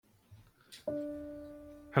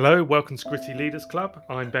Hello, welcome to Gritty Leaders Club.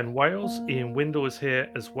 I'm Ben Wales. Ian Windle is here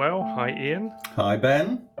as well. Hi, Ian. Hi,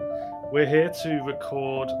 Ben. We're here to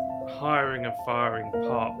record Hiring and Firing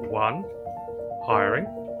Part 1, Hiring.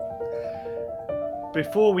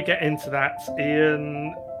 Before we get into that,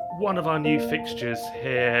 Ian, one of our new fixtures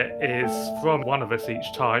here is from one of us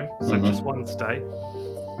each time, so just one today.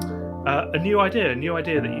 A new idea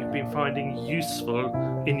that you've been finding useful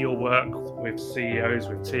in your work with CEOs,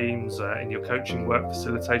 with teams, in your coaching work,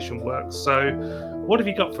 facilitation work. So, what have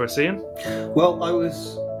you got for us, Ian? Well, I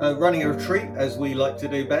was running a retreat, as we like to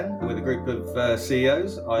do, Ben, with a group of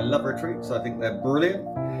CEOs. I love retreats. I think they're brilliant.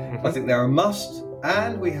 I think they're a must.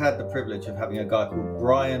 And we had the privilege of having a guy called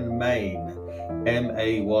Brian Mayne,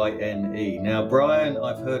 Mayne. Now, Brian,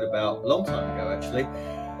 I've heard about a long time ago, actually.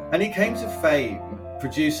 And he came to fame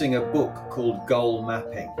producing a book called Goal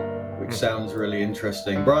Mapping, which sounds really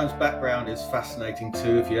interesting. Brian's background is fascinating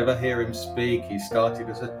too. If you ever hear him speak, he started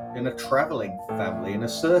in a traveling family in a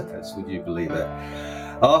circus, would you believe it?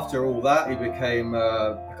 After all that, he became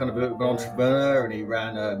kind of an entrepreneur, and he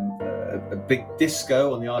ran a big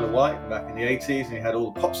disco on the Isle of Wight back in the 80s, and he had all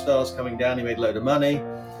the pop stars coming down. He made a load of money.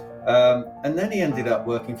 And then he ended up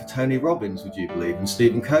working for Tony Robbins, would you believe, and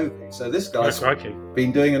Stephen Covey. So this guy's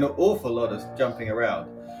been doing an awful lot of jumping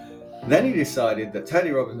around. Then he decided that Tony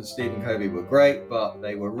Robbins and Stephen Covey were great, but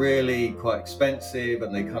they were really quite expensive,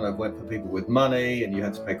 and they kind of went for people with money, and you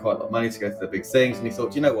had to pay quite a lot of money to go to the big things. And he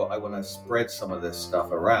thought, you know what, I want to spread some of this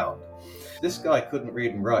stuff around. This guy couldn't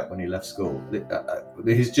read and write when he left school.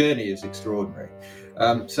 His journey is extraordinary.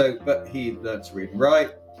 But he learned to read and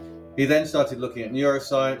write. He then started looking at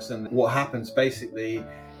neuroscience, and what happens basically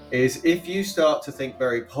is if you start to think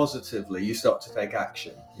very positively, you start to take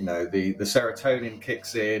action. You know, the serotonin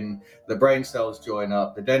kicks in, the brain cells join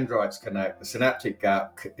up, the dendrites connect, the synaptic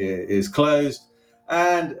gap is closed,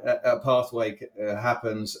 and a pathway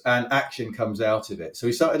happens, and action comes out of it. So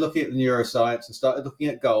he started looking at the neuroscience and started looking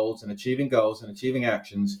at goals and achieving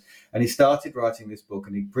actions. And he started writing this book,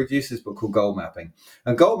 and he produced this book called Goal Mapping.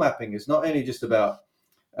 And goal mapping is not only just about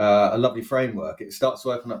a lovely framework. It starts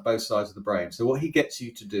to open up both sides of the brain. So what he gets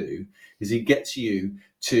you to do is he gets you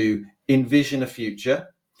to envision a future,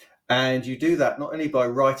 and you do that not only by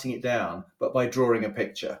writing it down, but by drawing a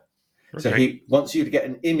picture. Okay. So he wants you to get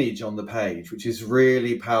an image on the page, which is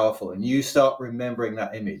really powerful, and you start remembering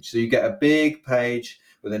that image. So you get a big page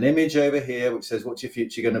with an image over here, which says what's your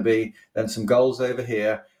future going to be, then some goals over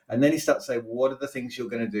here. And then you start to say, what are the things you're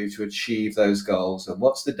going to do to achieve those goals? And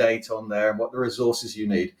what's the date on there? And what the resources you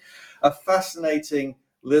need? A fascinating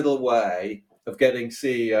little way of getting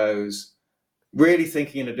CEOs really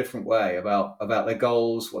thinking in a different way about their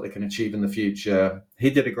goals, what they can achieve in the future. He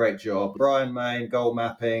did a great job. Brian Mayne, Goal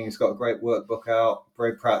Mapping. He's got a great workbook out,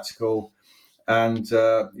 very practical. And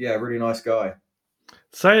really nice guy.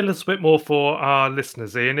 Say a little bit more for our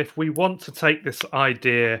listeners, Ian. If we want to take this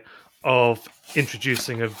idea of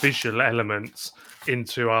introducing a visual element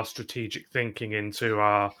into our strategic thinking, into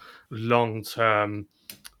our long-term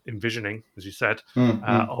envisioning, as you said,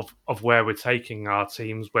 of where we're taking our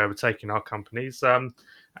teams, where we're taking our companies,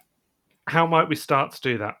 how might we start to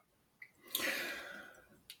do that?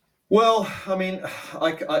 Well, I mean,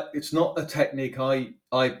 it's not a technique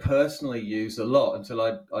I personally use a lot until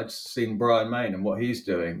I'd seen Brian Mayne and what he's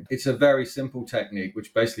doing. It's a very simple technique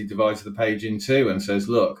which basically divides the page in two and says,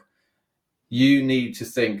 look, you need to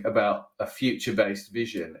think about a future-based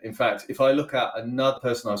vision. In fact, if I look at another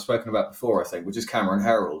person I've spoken about before, I think, which is Cameron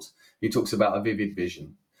Herold, he talks about a vivid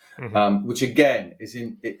vision, which again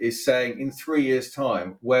is saying in 3 years'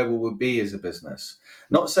 time, where will we be as a business?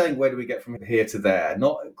 Not saying where do we get from here to there,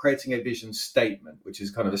 not creating a vision statement, which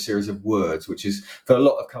is kind of a series of words, which is for a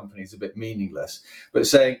lot of companies a bit meaningless, but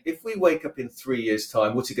saying if we wake up in 3 years'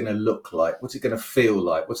 time, what's it going to look like? What's it going to feel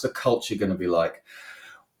like? What's the culture going to be like?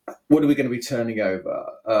 What are we going to be turning over?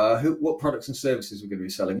 What products and services we're going to be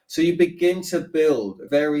selling? So you begin to build a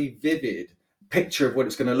very vivid picture of what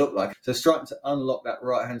it's going to look like. So starting to unlock that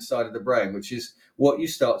right-hand side of the brain, which is what you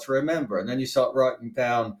start to remember. And then you start writing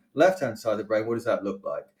down left-hand side of the brain, what does that look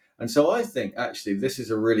like? And so I think actually this is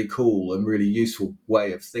a really cool and really useful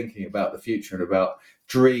way of thinking about the future and about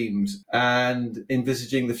dreams and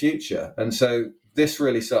envisaging the future. And so this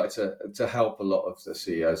really started to help a lot of the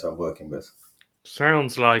CEOs I'm working with.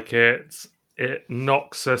 Sounds like it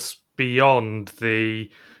knocks us beyond the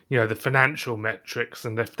financial metrics,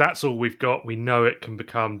 and if that's all we've got, we know it can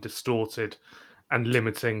become distorted and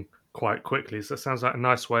limiting quite quickly. So it sounds like a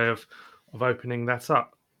nice way of opening that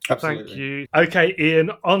up. Absolutely. Thank you. Okay, Ian,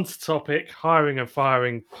 on to topic, hiring and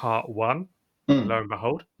firing part 1. Lo and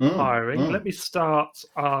behold, hiring. Let me start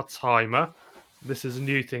our timer This is a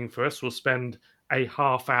new thing for us. We'll spend a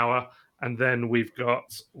half hour, and then we've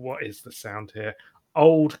got, what is the sound here?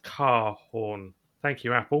 Old car horn. Thank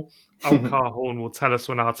you, Apple. Old car horn will tell us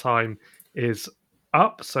when our time is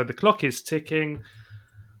up. So the clock is ticking.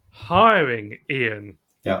 Hiring, Ian.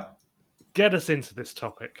 Yeah. Get us into this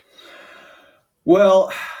topic.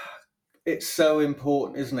 Well, it's so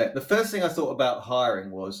important, isn't it? The first thing I thought about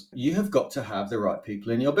hiring was you have got to have the right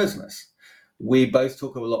people in your business. We both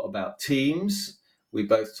talk a lot about teams. We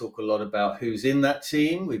both talk a lot about who's in that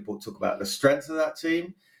team. We both talk about the strength of that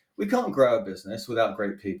team. We can't grow a business without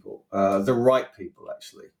great people, the right people,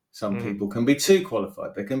 actually. Some people can be too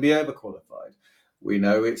qualified. They can be overqualified. We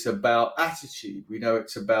know it's about attitude. We know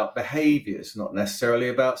it's about behaviors, not necessarily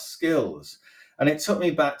about skills. And it took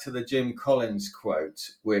me back to the Jim Collins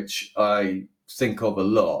quote, which I think of a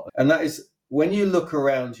lot. And that is, when you look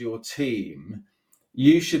around your team,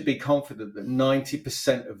 you should be confident that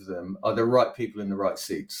 90% of them are the right people in the right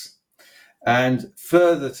seats. And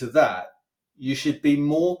further to that, you should be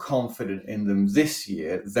more confident in them this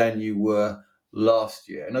year than you were last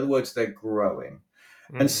year. In other words, they're growing.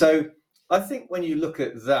 And so I think when you look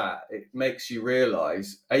at that, it makes you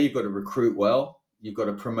realize, you've got to recruit well, you've got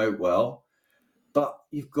to promote well, but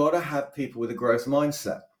you've got to have people with a growth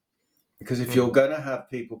mindset. Because if you're going to have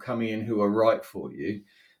people coming in who are right for you,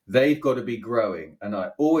 they've got to be growing. And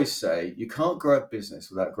I always say you can't grow a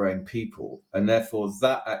business without growing people. And therefore,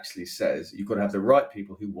 that actually says you've got to have the right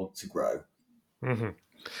people who want to grow. Mm-hmm.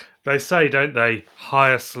 They say, don't they,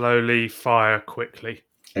 hire slowly, fire quickly.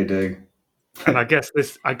 They do. And I guess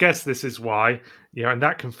this is why, and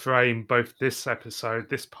that can frame both this episode,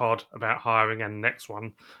 this pod about hiring, and the next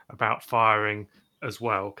one about firing as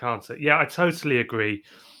well, can't it? Yeah, I totally agree.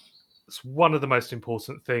 It's one of the most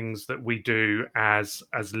important things that we do as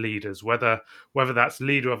leaders, whether that's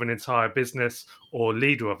leader of an entire business or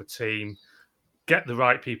leader of a team. Get the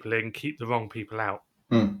right people in, keep the wrong people out.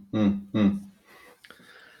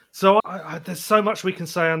 So there's so much we can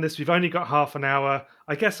say on this. We've only got half an hour.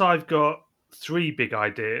 I guess I've got 3 big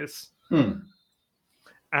ideas.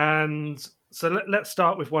 And so let's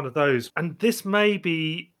start with one of those. And this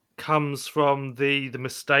maybe comes from the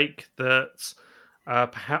mistake that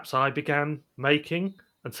perhaps I began making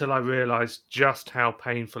until I realized just how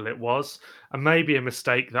painful it was. And maybe a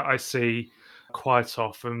mistake that I see quite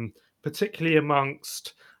often, particularly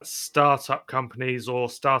amongst startup companies or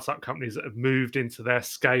startup companies that have moved into their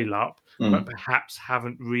scale up, but perhaps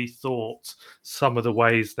haven't rethought some of the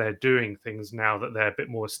ways they're doing things now that they're a bit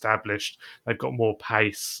more established. They've got more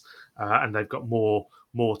pace and they've got more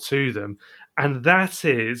to them. And that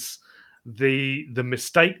is the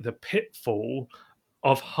mistake, the pitfall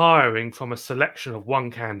of hiring from a selection of one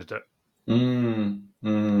candidate. Don't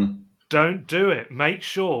do it. Make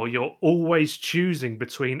sure you're always choosing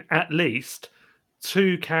between at least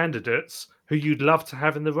 2 candidates who you'd love to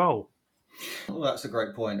have in the role. Well, that's a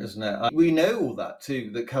great point, isn't it? We know all that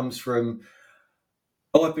too, that comes from,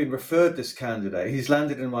 I've been referred this candidate. He's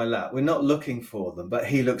landed in my lap. We're not looking for them, but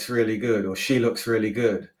he looks really good or she looks really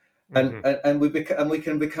good. And we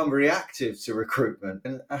can become reactive to recruitment.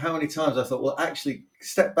 And how many times I thought, well, actually,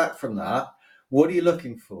 step back from that. What are you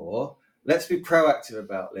looking for? Let's be proactive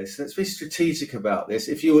about this. Let's be strategic about this.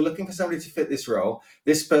 If you were looking for somebody to fit this role,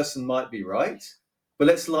 this person might be right. But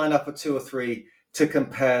let's line up a 2 or 3 to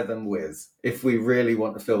compare them with if we really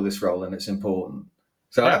want to fill this role and it's important.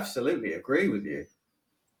 So I absolutely agree with you.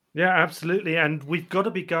 Yeah, absolutely. And we've got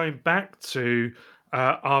to be going back to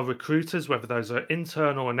our recruiters, whether those are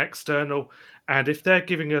internal and external. And if they're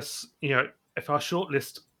giving us, if our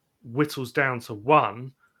shortlist whittles down to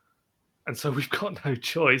 1, and so we've got no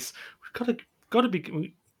choice, we've got to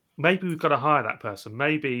be, maybe we've got to hire that person.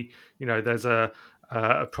 Maybe, there's a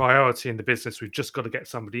priority in the business. We've just got to get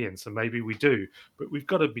somebody in. So maybe we do, but we've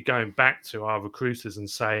got to be going back to our recruiters and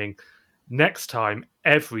saying, next time,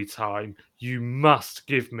 every time, you must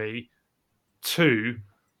give me 2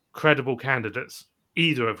 credible candidates,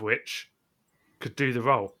 either of which could do the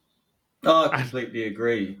role. Oh, I completely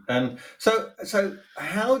agree. And so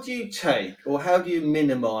how do you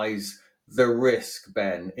minimize the risk,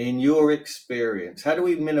 Ben, in your experience? How do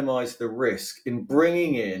we minimize the risk in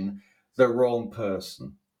bringing in the wrong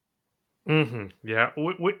person? Yeah,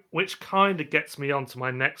 which kind of gets me onto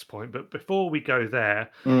my next point. But before we go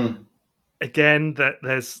there, again, that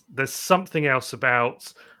there's something else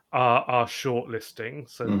about our shortlisting.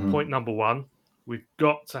 So point number 1, we've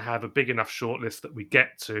got to have a big enough shortlist that we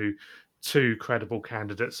get to 2 credible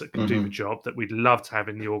candidates that can do the job that we'd love to have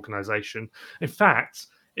in the organization. In fact,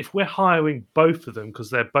 if we're hiring both of them because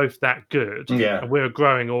they're both that good and we're a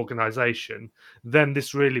growing organization, then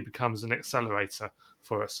this really becomes an accelerator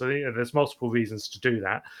for us. So there's multiple reasons to do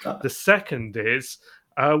that. Ah. The second is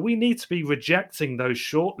we need to be rejecting those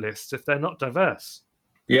shortlists if they're not diverse.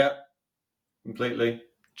 Yeah, completely.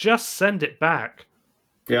 Just send it back.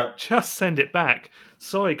 Yeah, Just send it back.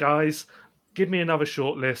 Sorry, guys. Give me another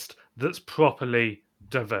shortlist that's properly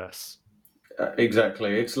diverse.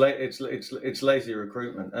 exactly. It's lazy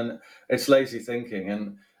recruitment, and it's lazy thinking,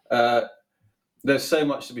 and there's so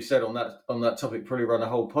much to be said on that topic. Probably run a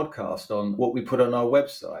whole podcast on what we put on our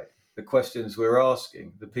website, the questions we're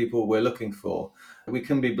asking, the people we're looking for. We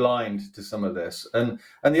can be blind to some of this. And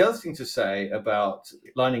the other thing to say about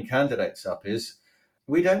lining candidates up is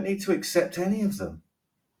we don't need to accept any of them.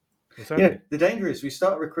 Exactly. The danger is we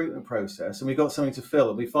start a recruitment process and we've got something to fill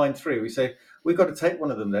and we find three. We say, we've got to take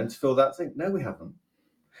one of them then to fill that thing. No, we haven't.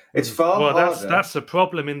 It's far harder. That's a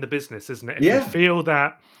problem in the business, isn't it? If we feel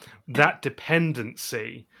that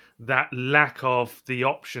dependency, that lack of the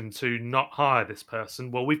option to not hire this person,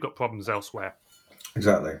 well, we've got problems elsewhere.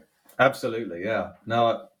 Exactly. Absolutely, yeah.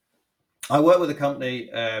 Now, I worked with a company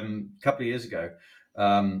a couple of years ago,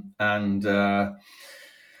 and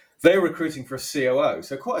they were recruiting for a COO,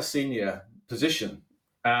 so quite a senior position.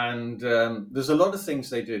 And there's a lot of things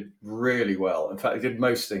they did really well. In fact, they did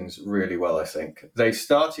most things really well, I think. They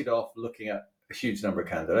started off looking at a huge number of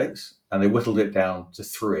candidates, and they whittled it down to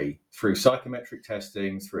 3 through psychometric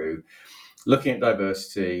testing, through looking at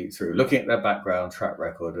diversity, through looking at their background, track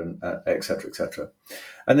record, and et cetera, et cetera.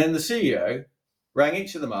 And then the CEO rang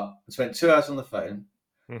each of them up and spent 2 hours on the phone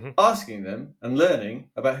asking them and learning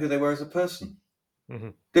about who they were as a person.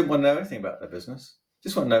 Didn't want to know anything about their business.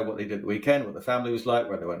 Just want to know what they did at the weekend, what the family was like,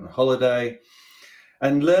 where they went on holiday,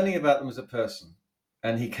 and learning about them as a person.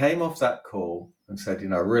 And he came off that call and said,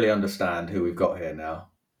 I really understand who we've got here now.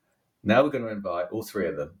 Now we're going to invite all 3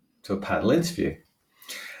 of them to a panel interview.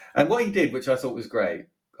 And what he did, which I thought was great,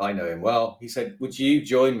 I know him well, he said, would you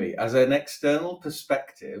join me as an external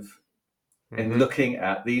perspective in looking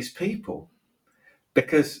at these people?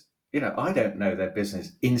 Because, I don't know their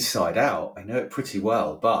business inside out. I know it pretty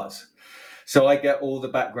well, but... So I get all the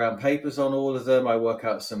background papers on all of them. I work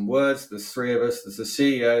out some words. There's 3 of us. There's the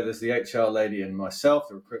CEO, there's the HR lady and myself,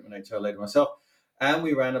 the recruitment HR lady and myself. And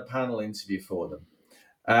we ran a panel interview for them.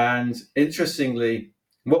 And interestingly,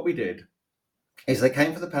 what we did is they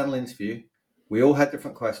came for the panel interview. We all had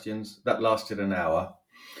different questions. That lasted an hour.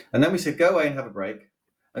 And then we said, go away and have a break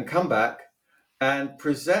and come back and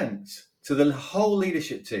present to the whole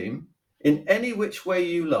leadership team in any which way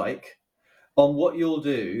you like on what you'll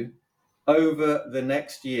do over the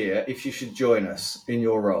next year if you should join us in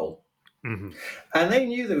your role. And they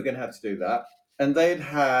knew they were going to have to do that. And they'd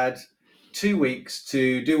had 2 weeks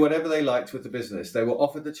to do whatever they liked with the business. They were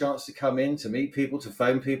offered the chance to come in, to meet people, to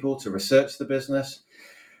phone people, to research the business.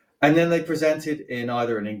 And then they presented in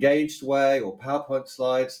either an engaged way or PowerPoint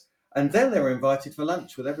slides. And then they were invited for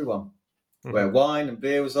lunch with everyone, where wine and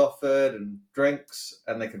beer was offered and drinks,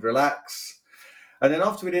 and they could relax. And then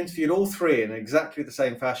after we'd interviewed all 3 in exactly the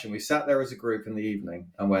same fashion, we sat there as a group in the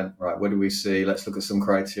evening and went, right, what do we see? Let's look at some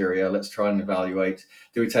criteria. Let's try and evaluate.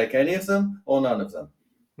 Do we take any of them or none of them?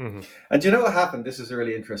 And do you know what happened? This is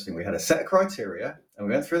really interesting. We had a set of criteria and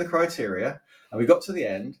we went through the criteria and we got to the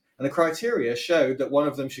end and the criteria showed that one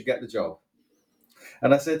of them should get the job.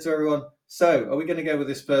 And I said to everyone, so are we going to go with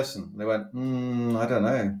this person? And they went, I don't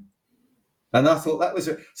know. And I thought that was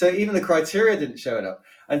it. So even the criteria didn't show it up.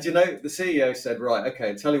 And the CEO said, right,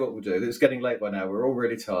 okay, tell you what we'll do. It's getting late by now. We're all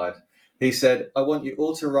really tired. He said, I want you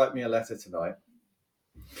all to write me a letter tonight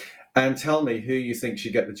and tell me who you think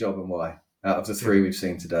should get the job and why out of the 3 we've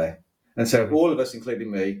seen today. And so all of us,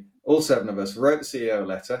 including me, all 7 of us, wrote the CEO a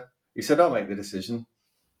letter. He said, I'll make the decision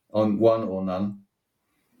on one or none.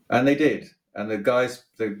 And they did. And the guys,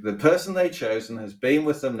 the person they chosen has been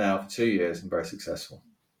with them now for 2 years and very successful.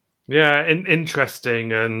 Yeah,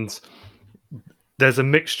 interesting, and there's a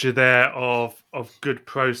mixture there of good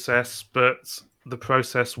process, but the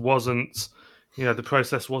process wasn't,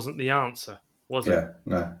 the answer, was it? Yeah,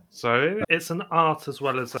 no. So it's an art as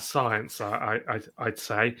well as a science, I'd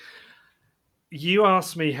say. You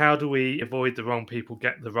asked me, how do we avoid the wrong people,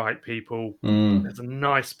 get the right people? There's a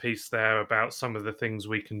nice piece there about some of the things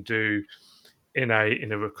we can do in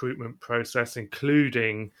a recruitment process,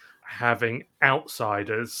 including having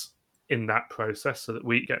outsiders in that process so that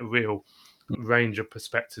we get a real range of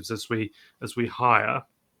perspectives as we hire.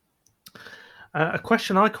 A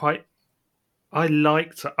question I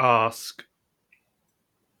like to ask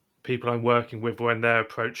people I'm working with when they're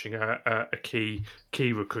approaching a key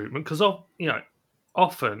recruitment, because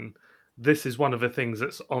often this is one of the things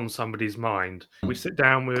that's on somebody's mind. We sit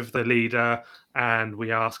down with the leader and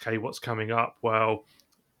we ask, hey, what's coming up? Well,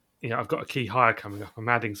 I've got a key hire coming up. I'm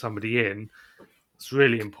adding somebody in. It's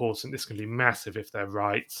really important. This can be massive if they're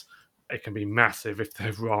right. It can be massive if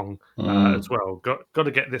they're wrong as well. Got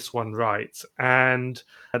to get this one right. And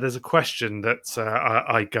there's a question that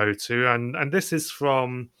I go to, and this is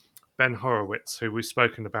from Ben Horowitz, who we've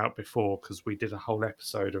spoken about before, because we did a whole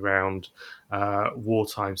episode around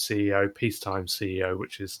wartime CEO, peacetime CEO,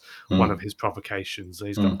 which is one of his provocations.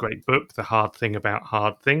 He's got a great book, The Hard Thing About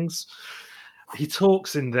Hard Things. He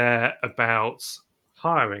talks in there about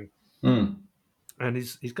hiring. And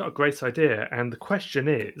he's got a great idea. And the question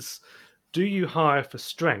is, do you hire for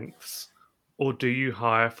strengths or do you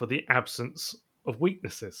hire for the absence of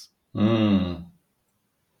weaknesses? And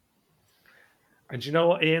you know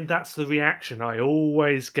what, Ian? That's the reaction I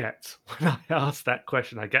always get when I ask that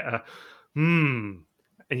question. I get a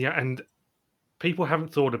and people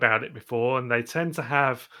haven't thought about it before, and they tend to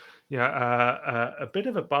have a bit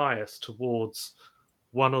of a bias towards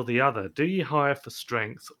one or the other. Do you hire for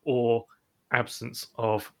strength or absence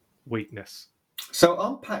of weakness? So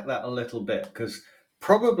unpack that a little bit, because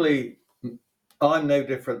probably I'm no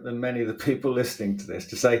different than many of the people listening to this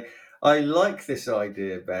to say, I like this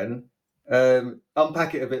idea, Ben.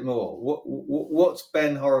 Unpack it a bit more. What's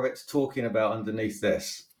Ben Horowitz talking about underneath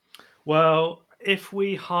this? Well, if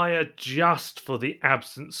we hire just for the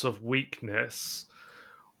absence of weakness,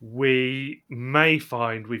 we may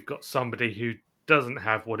find we've got somebody who doesn't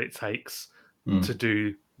have what it takes to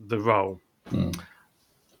do the role.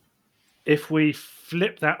 If we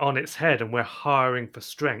flip that on its head and we're hiring for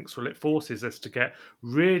strengths, well, it forces us to get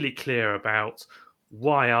really clear about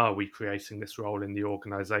why are we creating this role in the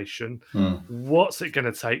organization? What's it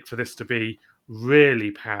going to take for this to be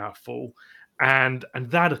really powerful? And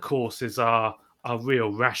that, of course, is our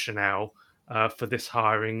real rationale for this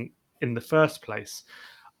hiring in the first place.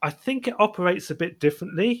 I think it operates a bit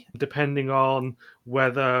differently depending on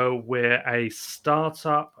whether we're a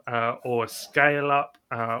startup or a scale-up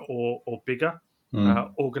or bigger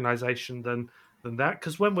organization than that.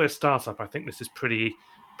 Because when we're a startup, I think this is pretty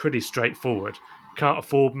straightforward. Can't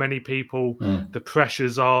afford many people. The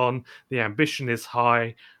pressure's on. The ambition is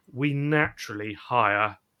high. We naturally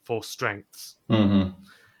hire for strengths.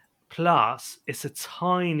 Plus, it's a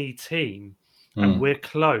tiny team, and we're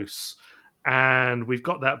close. And we've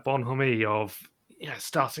got that bonhomie of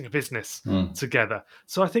starting a business together.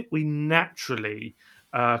 So I think we naturally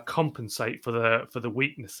compensate for the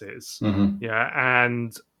weaknesses.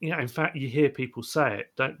 And in fact, you hear people say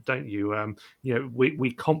it, don't you?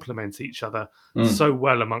 We complement each other so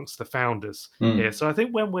well amongst the founders here. So I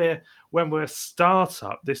think when we're a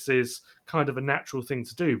startup, this is kind of a natural thing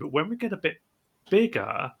to do. But when we get a bit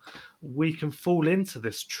bigger, we can fall into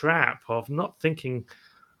this trap of not thinking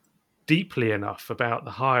deeply enough about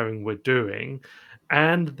the hiring we're doing.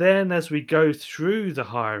 And then as we go through the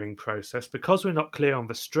hiring process, because we're not clear on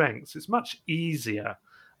the strengths, it's much easier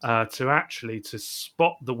to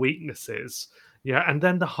spot the weaknesses. And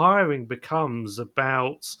then the hiring becomes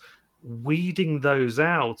about weeding those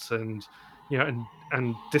out and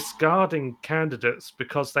discarding candidates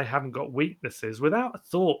because they haven't got weaknesses without a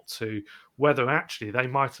thought to whether actually they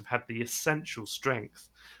might have had the essential strength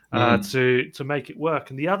to make it work.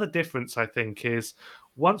 And the other difference, I think, is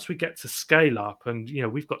once we get to scale up and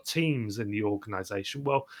we've got teams in the organization,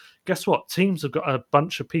 well, guess what? Teams have got a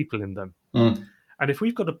bunch of people in them. And if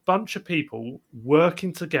we've got a bunch of people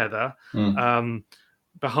working together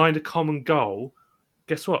behind a common goal,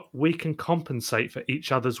 guess what? We can compensate for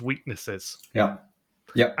each other's weaknesses.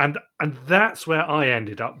 And that's where I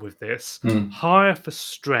ended up with this. Hire for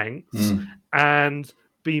strengths and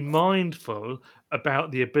be mindful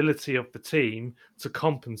about the ability of the team to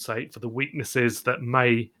compensate for the weaknesses that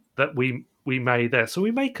we may there. So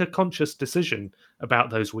we make a conscious decision about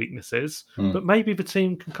those weaknesses, but maybe the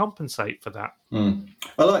team can compensate for that.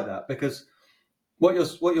 I like that, because what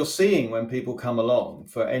you're seeing when people come along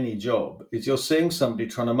for any job is you're seeing somebody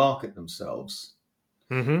trying to market themselves,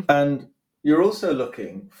 and you're also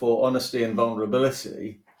looking for honesty and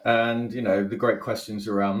vulnerability. And, the great questions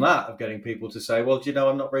around that of getting people to say, well,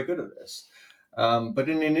 I'm not very good at this. But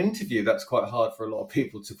in an interview, that's quite hard for a lot of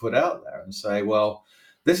people to put out there and say, well,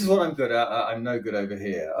 this is what I'm good at. I'm no good over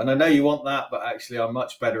here. And I know you want that, but actually I'm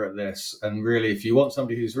much better at this. And really, if you want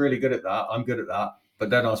somebody who's really good at that, I'm good at that. But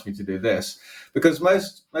don't ask me to do this. Because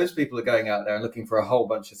most people are going out there and looking for a whole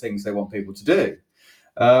bunch of things they want people to do.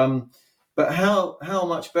 But how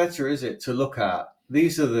much better is it to look at,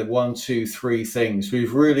 these are the 1, 2, 3 things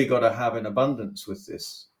we've really got to have in abundance with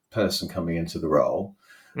this person coming into the role.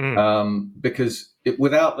 Because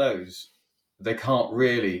without those, they can't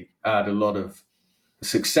really add a lot of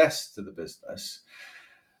success to the business.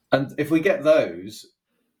 And if we get those,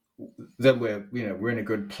 then we're in a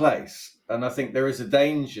good place. And I think there is a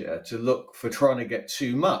danger to look for trying to get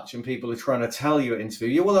too much, and people are trying to tell you at interview,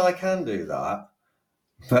 yeah, well, I can do that,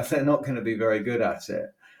 but they're not going to be very good at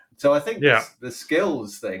it. So I think the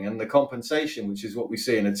skills thing and the compensation, which is what we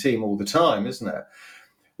see in a team all the time, isn't it?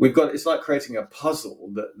 It's like creating a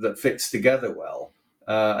puzzle that fits together well.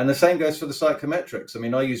 And the same goes for the psychometrics. I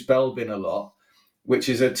mean, I use Belbin a lot, which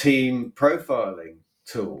is a team profiling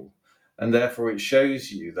tool. And therefore it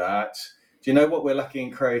shows you that, do you know what we're lacking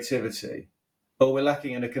in creativity? Or we're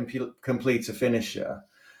lacking in a completer finisher?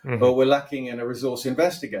 Mm-hmm. Or we're lacking in a resource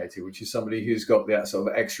investigator, which is somebody who's got that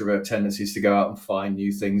sort of extrovert tendencies to go out and find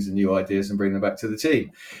new things and new ideas and bring them back to the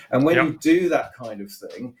team. And when you do that kind of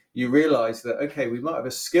thing, you realize that, okay, we might have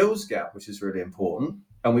a skills gap, which is really important,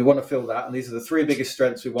 and we want to fill that. And these are the 3 biggest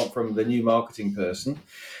strengths we want from the new marketing person.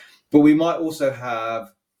 But we might also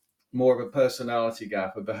have more of a personality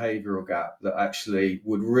gap, a behavioral gap that actually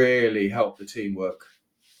would really help the team work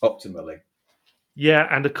optimally. Yeah,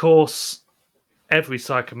 and of course, every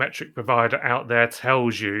psychometric provider out there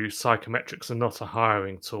tells you psychometrics are not a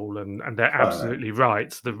hiring tool, and they're absolutely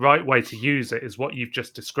right. The right way to use it is what you've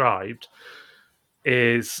just described,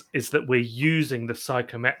 is that we're using the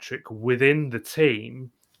psychometric within the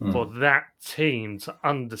team for that team to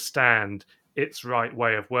understand its right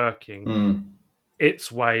way of working,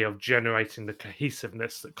 its way of generating the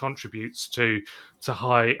cohesiveness that contributes to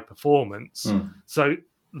high performance. So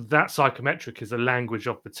that psychometric is a language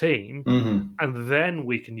of the team, and then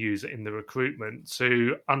we can use it in the recruitment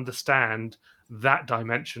to understand that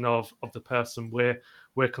dimension of the person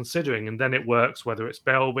we're considering, and then it works whether it's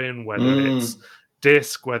Belbin, whether it's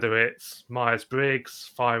DISC, whether it's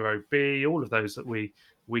Myers-Briggs, FIRO-B, all of those that we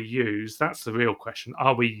use. That's the real question.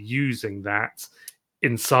 Are we using that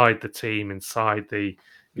inside the team, inside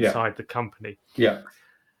the company? Yeah.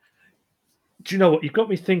 Do you know what? You've got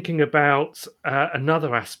me thinking about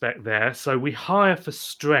another aspect there. So we hire for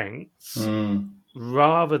strengths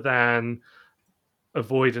rather than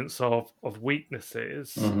avoidance of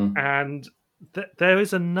weaknesses. And there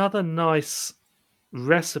is another nice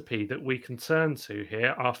recipe that we can turn to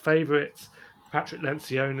here. Our favourite, Patrick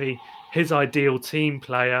Lencioni, his ideal team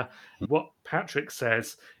player. What Patrick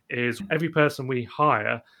says is every person we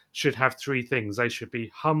hire should have 3 things. They should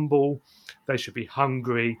be humble, they should be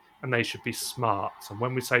hungry, and they should be smart. And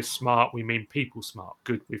when we say smart, we mean people smart,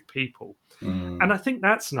 good with people. And I think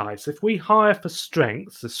that's nice. If we hire for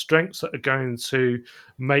strengths, the strengths that are going to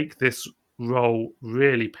make this role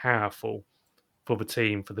really powerful for the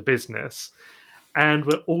team, for the business, and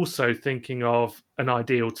we're also thinking of an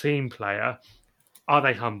ideal team player, are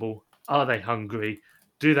they humble? Are they hungry?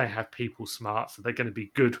 Do they have people smarts? Are they going to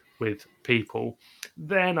be good with people?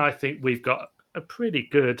 Then I think we've got a pretty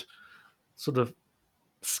good sort of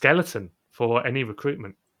skeleton for any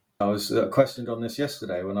recruitment. I was questioned on this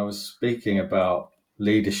yesterday when I was speaking about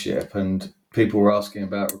leadership, and people were asking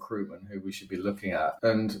about recruitment, who we should be looking at.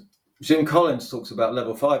 And Jim Collins talks about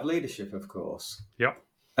level 5 leadership, of course. Yep.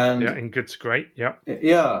 And in good to great. Yep.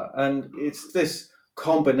 Yeah. And it's this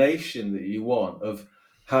combination that you want of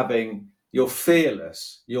having, you're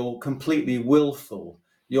fearless, you're completely willful,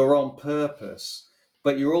 you're on purpose,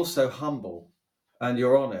 but you're also humble and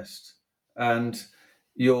you're honest and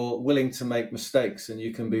you're willing to make mistakes and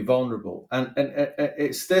you can be vulnerable. And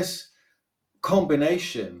it's this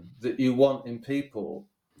combination that you want in people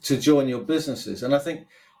to join your businesses. And I think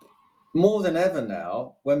more than ever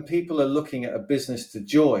now, when people are looking at a business to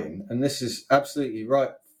join, and this is absolutely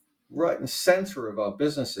right in the center of our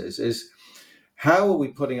businesses, is how are we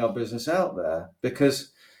putting our business out there?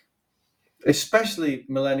 Because especially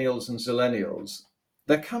millennials and zillennials,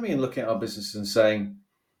 they're coming and looking at our business and saying,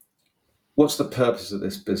 what's the purpose of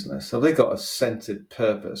this business? Have they got a centered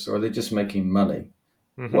purpose, or are they just making money?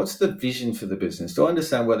 What's the vision for the business? Do I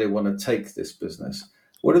understand where they want to take this business?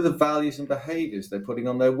 What are the values and behaviors they're putting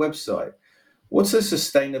on their website? What's their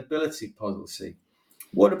sustainability policy?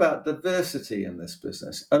 What about diversity in this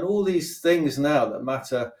business? And all these things now that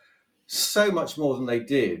matter so much more than they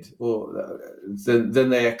did, or than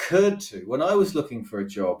they occurred to. When I was looking for a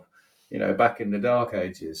job, back in the dark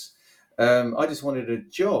ages, I just wanted a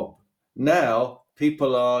job. Now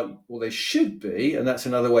people are, well, they should be, and that's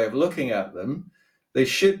another way of looking at them, they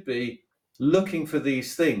should be looking for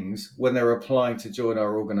these things when they're applying to join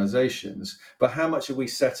our organizations. But how much are we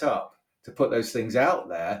set up to put those things out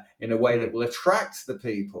there in a way that will attract the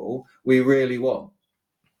people we really want?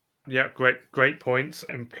 Yeah, great points.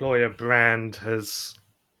 Employer brand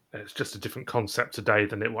it's just a different concept today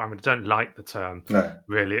than it was. I mean, I don't like the term. No.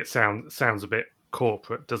 Really. It sounds a bit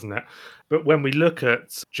corporate, doesn't it? But when we look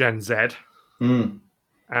at Gen Z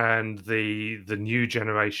and the new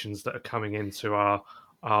generations that are coming into our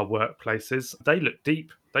workplaces, they look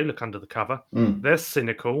deep. They look under the cover. They're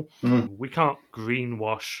cynical. We can't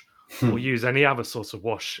greenwash or use any other sort of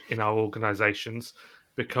wash in our organizations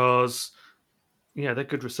because they're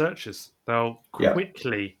good researchers. They'll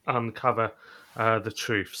quickly uncover the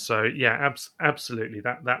truth. So absolutely,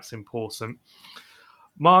 that's important.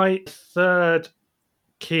 My third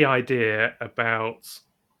key idea about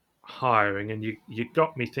hiring, and you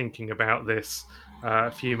got me thinking about this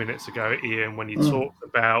a few minutes ago, Ian, when you talked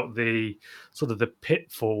about the sort of the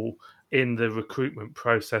pitfall in the recruitment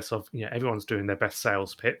process of everyone's doing their best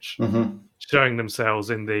sales pitch, showing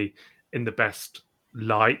themselves in the best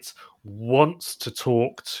light, wants to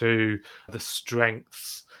talk to the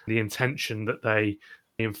strengths, the intention that they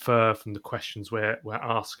infer from the questions we're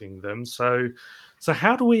asking them. So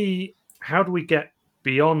how do we get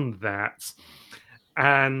beyond that?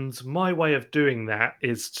 And my way of doing that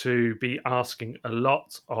is to be asking a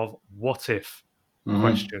lot of what if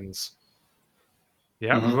questions.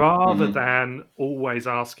 Rather than always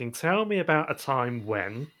asking, tell me about a time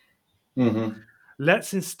when.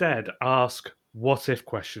 Let's instead ask what if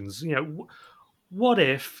questions. What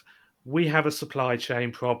if we have a supply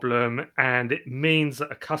chain problem and it means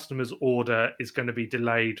that a customer's order is going to be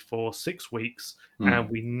delayed for 6 weeks and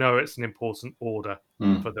we know it's an important order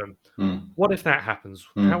for them? What if that happens?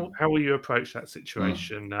 How will you approach that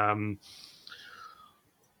situation?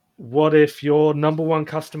 What if your number one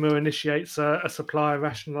customer initiates a supplier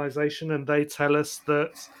rationalization and they tell us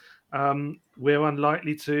that we're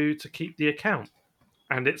unlikely to keep the account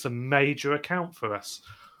and it's a major account for us?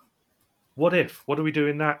 What if? What do we do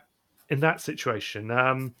in that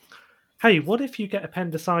situation? Hey, what if you get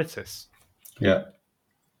appendicitis?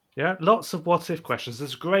 Yeah, lots of what if questions.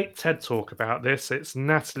 There's a great TED talk about this. It's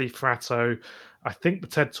Natalie Fratto. I think the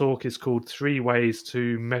TED talk is called 3 Ways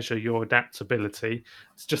to Measure Your Adaptability.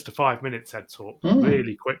 It's just a 5-minute TED talk,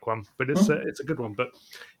 really quick one, but it's a good one. But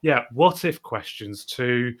what if questions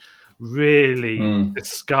to really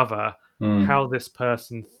discover how this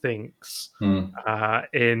person thinks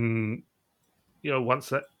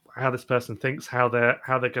how this person thinks, how they're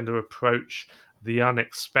going to approach the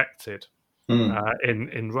unexpected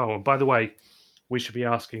in role. And by the way, we should be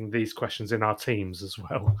asking these questions in our teams as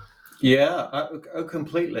well.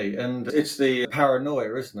 Completely. And it's the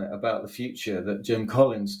paranoia, isn't it, about the future that Jim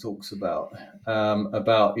Collins talks about,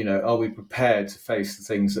 are we prepared to face the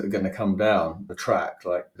things that are going to come down the track,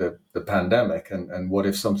 like the pandemic, and what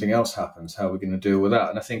if something else happens? How are we going to deal with that?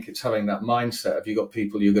 And I think it's having that mindset. Have you got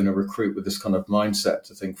people you're going to recruit with this kind of mindset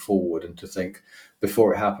to think forward and to think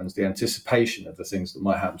before it happens, the anticipation of the things that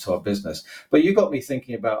might happen to our business? But you got me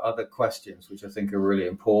thinking about other questions, which I think are really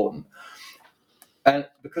important. And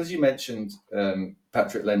because you mentioned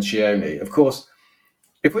Patrick Lencioni, of course,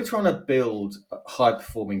 if we're trying to build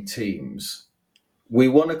high-performing teams, we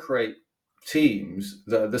want to create teams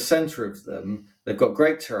that are the center of them. They've got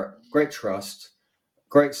great trust,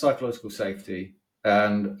 great psychological safety,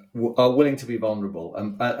 and are willing to be vulnerable,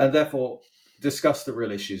 and therefore discuss the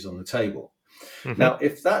real issues on the table. Now,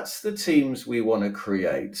 if that's the teams we want to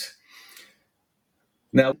create,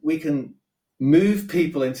 now we can move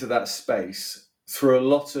people into that space through a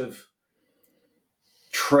lot of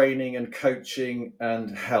training and coaching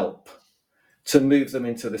and help to move them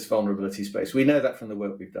into this vulnerability space. We know that from the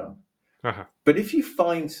work we've done. But if you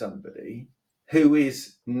find somebody who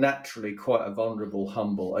is naturally quite a vulnerable,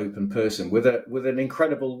 humble, open person with an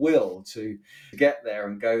incredible will to get there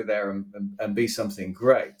and go there and be something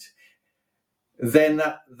great, then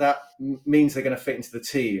that means they're going to fit into the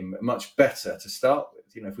team much better to start with.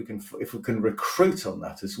 If we can recruit on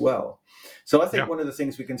that as well. So I think one of the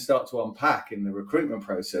things we can start to unpack in the recruitment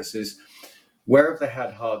process is, where have they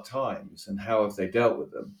had hard times and how have they dealt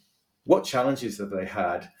with them? What challenges have they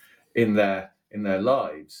had in their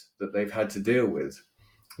lives that they've had to deal with?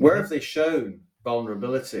 Where have they shown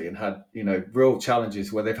vulnerability and had real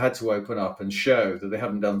challenges where they've had to open up and show that they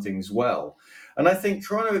haven't done things well? And I think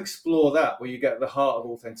trying to explore that, where you get the heart of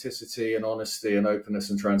authenticity and honesty and openness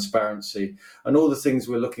and transparency and all the things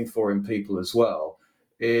we're looking for in people as well,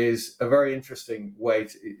 is a very interesting way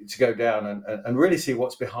to go down and really see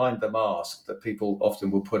what's behind the mask that people often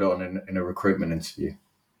will put on in a recruitment interview.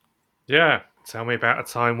 Yeah. Tell me about a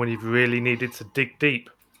time when you've really needed to dig deep.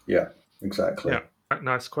 Yeah, exactly. Yeah,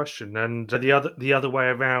 nice question. And the other way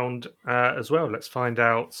around as well. Let's find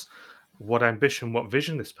out what ambition, what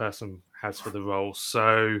vision this person has for the role.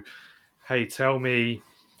 So, hey, tell me,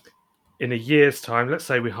 in a year's time, let's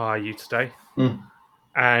say we hire you today,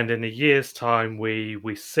 and in a year's time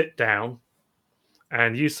we sit down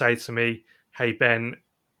and you say to me, hey Ben,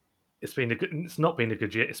 it's not been a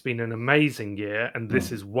good year. It's been an amazing year, and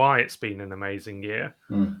this is why it's been an amazing year.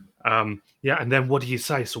 And then what do you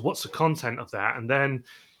say? So what's the content of that? And then,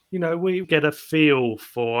 we get a feel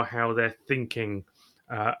for how they're thinking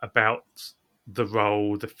about the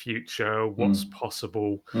role, the future, what's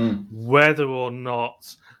possible, whether or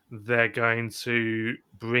not they're going to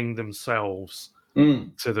bring themselves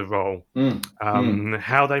to the role,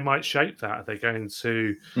 how they might shape that. Are they going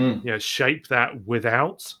to shape that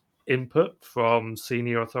without input from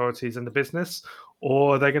senior authorities in the business,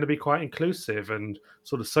 or are they going to be quite inclusive and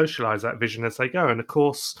sort of socialize that vision as they go? And of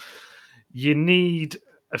course, you need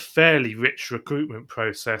a fairly rich recruitment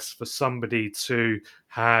process for somebody to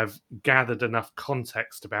have gathered enough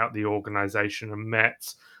context about the organization and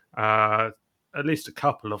met at least a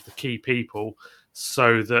couple of the key people,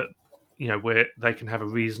 so that they can have a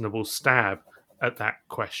reasonable stab at that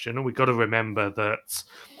question. And we've got to remember that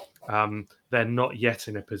they're not yet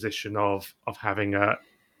in a position of having a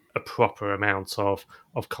proper amount of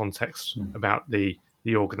context about the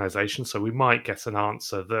organization. So we might get an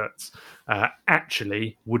answer that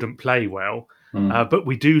actually wouldn't play well, but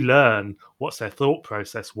we do learn what's their thought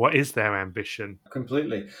process, what is their ambition.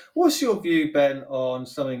 Completely. What's your view, Ben, on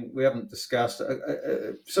something we haven't discussed?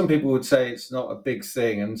 Some people would say it's not a big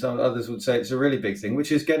thing, and some others would say it's a really big thing,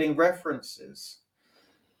 which is getting references.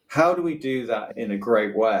 How do we do that in a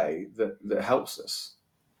great way that helps us?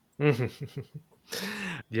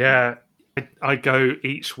 Yeah, I go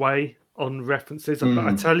each way on references, but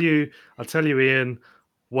I'll tell you, Ian,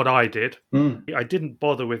 what I did. I didn't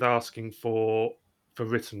bother with asking for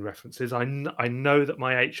written references. I know that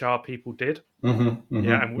my HR people did.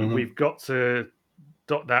 We've got to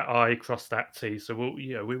dot that I, cross that T. So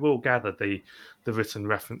we will gather the written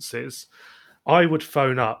references. I would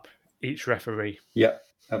phone up each referee. Yeah,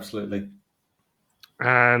 absolutely.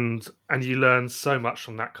 And you learn so much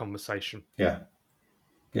from that conversation. Yeah,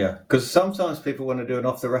 because sometimes people want to do an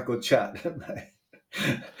off-the-record chat, don't they?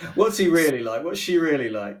 What's he really like? What's she really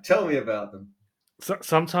like? Tell me about them. So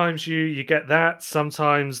sometimes you get that.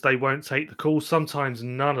 Sometimes they won't take the call. Sometimes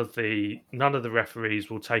none of the referees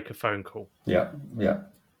will take a phone call. Yeah.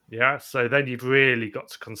 So then you've really got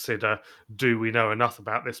to consider: do we know enough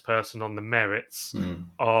about this person on the merits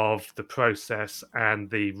of the process and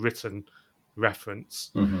the written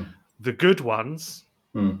reference? The good ones,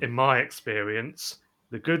 in my experience,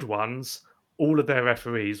 all of their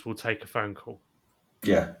referees will take a phone call.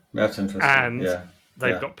 Yeah, that's interesting. And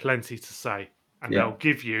they've got plenty to say, and they'll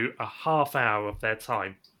give you a half hour of their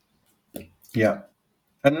time. Yeah.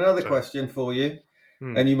 And another question for you,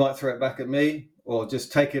 and you might throw it back at me or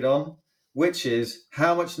just take it on, which is,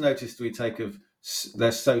 how much notice do we take of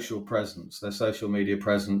their social presence, their social media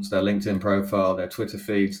presence, their LinkedIn profile, their Twitter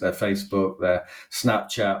feeds, their Facebook, their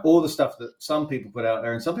Snapchat, all the stuff that some people put out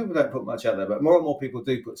there, and some people don't put much out there, but more and more people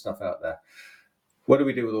do put stuff out there. What do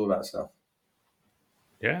we do with all that stuff?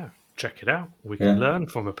 Yeah, check it out. We can learn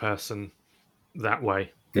from a person that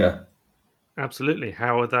way. Yeah. Absolutely.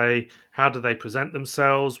 How do they present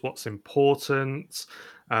themselves? What's important?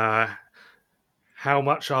 How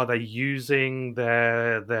much are they using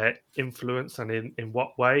their influence, and in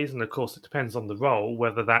what ways? And of course, it depends on the role,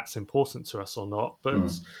 whether that's important to us or not.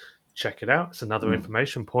 But check it out. It's another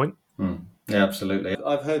information point. Yeah, absolutely.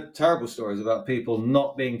 I've heard terrible stories about people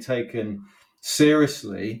not being taken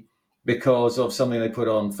seriously because of something they put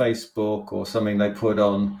on Facebook or something they put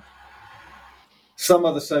on some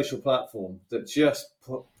other social platform that just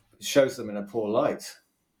shows them in a poor light.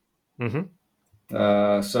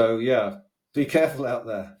 So yeah, be careful out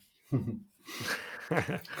there.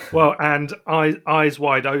 Well, and eyes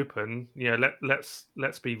wide open.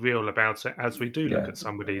 Let's be real about it as we do look at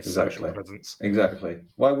somebody's social presence. Exactly.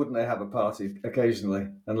 Why wouldn't they have a party occasionally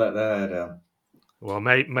and let their hair down? Well,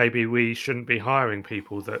 maybe we shouldn't be hiring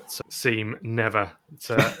people that seem never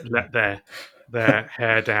to let their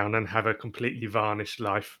hair down and have a completely varnished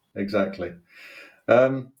life. Exactly.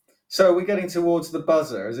 So we're getting towards the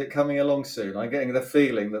buzzer. Is it coming along soon? I'm getting the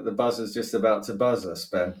feeling that the buzzer's just about to buzz us,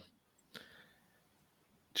 Ben.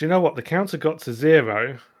 Do you know what? The counter got to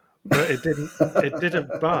 0, but it didn't. It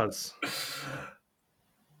didn't buzz.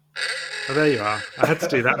 Oh, there you are. I had to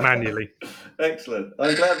do that manually. Excellent.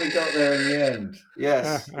 I'm glad we got there in the end.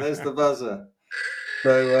 Yes, there's the buzzer.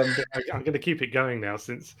 So I'm going to keep it going now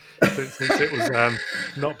since it was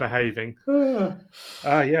not behaving.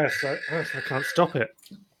 Yes, I can't stop it.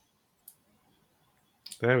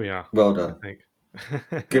 There we are. Well done. I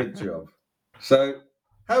think. Good job. So,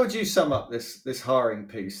 how would you sum up this hiring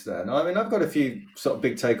piece then? I mean, I've got a few sort of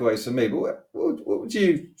big takeaways for me, but what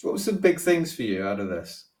was the big things for you out of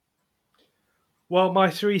this? Well, my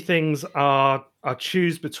three things are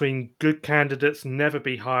choose between good candidates, never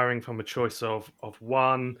be hiring from a choice of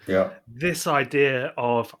one. Yeah. This idea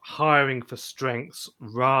of hiring for strengths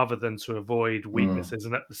rather than to avoid weaknesses,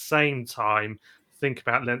 and at the same time, think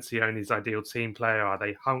about Lencioni's ideal team player. Are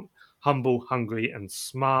they humble, hungry, and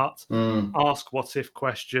smart? Ask what if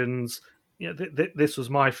questions. This was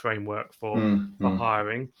my framework for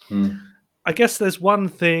hiring. I guess there's one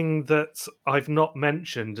thing that I've not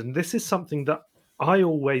mentioned, and this is something that I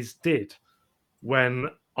always did when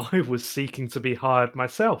I was seeking to be hired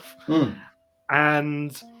myself.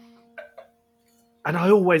 And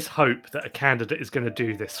I always hope that a candidate is going to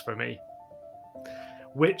do this for me,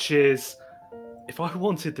 which is, if I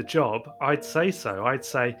wanted the job, I'd say so. I'd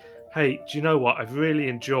say, hey, do you know what? I've really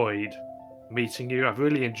enjoyed meeting you. I've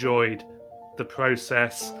really enjoyed the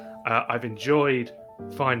process. I've enjoyed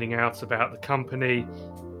finding out about the company.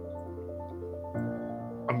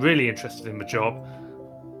 I'm really interested in the job.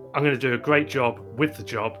 I'm going to do a great job with the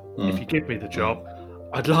job. If you give me the job,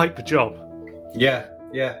 I'd like the job. Yeah.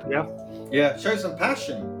 Show some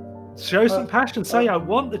passion. Say I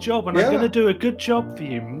want the job and I'm going to do a good job for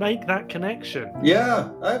you. Make that connection. Yeah,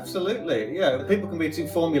 absolutely. Yeah, people can be too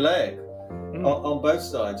formulaic on both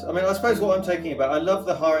sides. I mean, I suppose what I'm taking about, I love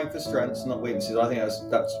the hiring for strengths, not weaknesses. I think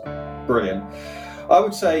that's brilliant. I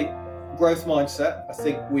would say growth mindset. I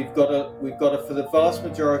think we've got to for the vast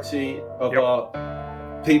majority of our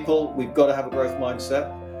people, we've got to have a growth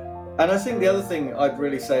mindset. And I think the other thing I'd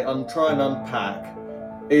really say, try and unpack,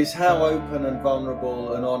 is how open and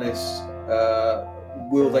vulnerable and honest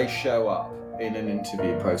will they show up in an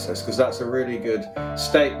interview process? Because that's a really good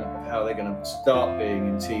statement of how they're going to start being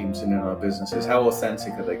in teams and in our businesses. How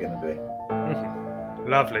authentic are they going to be?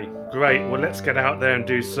 Lovely. Great. Well, let's get out there and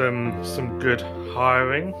do some good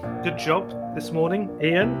hiring. Good job this morning,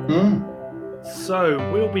 Ian. So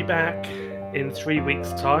we'll be back in 3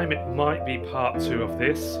 weeks' time. It might be part 2 of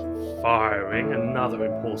this, firing, another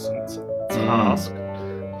important task,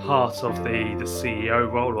 part of the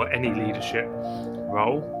CEO role or any leadership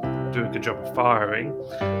role. Do a good job of firing.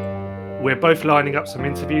 We're both lining up some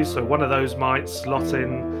interviews, so one of those might slot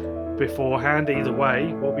in beforehand. Either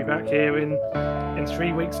way, we'll be back here in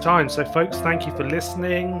 3 weeks' time. So folks, thank you for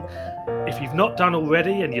listening. If you've not done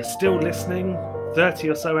already and you're still listening, 30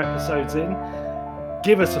 or so episodes in,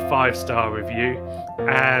 give us a 5-star review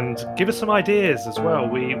and give us some ideas as well.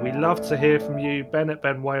 We love to hear from you. Ben at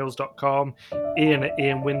benwales.com, Ian at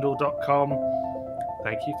ianwindle.com.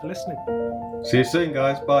 Thank you for listening. See you soon,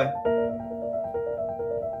 guys. Bye.